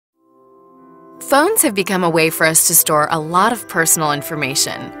Phones have become a way for us to store a lot of personal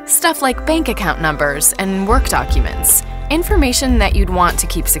information, stuff like bank account numbers and work documents, information that you'd want to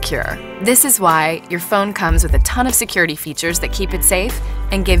keep secure. This is why your phone comes with a ton of security features that keep it safe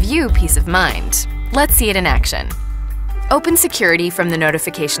and give you peace of mind. Let's see it in action. Open Security from the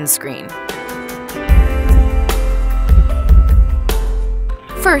notification screen.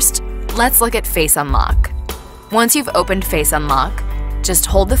 First, let's look at Face Unlock. Once you've opened Face Unlock, just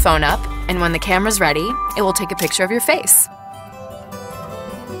hold the phone up, and when the camera's ready, it will take a picture of your face.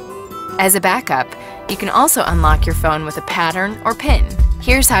 As a backup, you can also unlock your phone with a pattern or pin.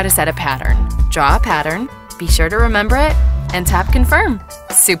 Here's how to set a pattern. Draw a pattern, be sure to remember it, and tap Confirm.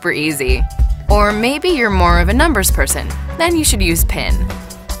 Super easy. Or maybe you're more of a numbers person, then you should use PIN.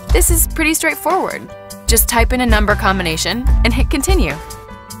 This is pretty straightforward. Just type in a number combination and hit Continue.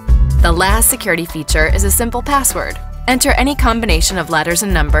 The last security feature is a simple password. Enter any combination of letters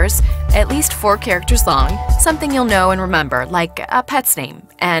and numbers, at least 4 characters long, something you'll know and remember, like a pet's name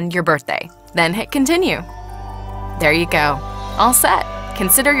and your birthday. Then hit Continue. There you go. All set.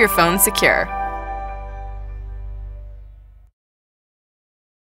 Consider your phone secure.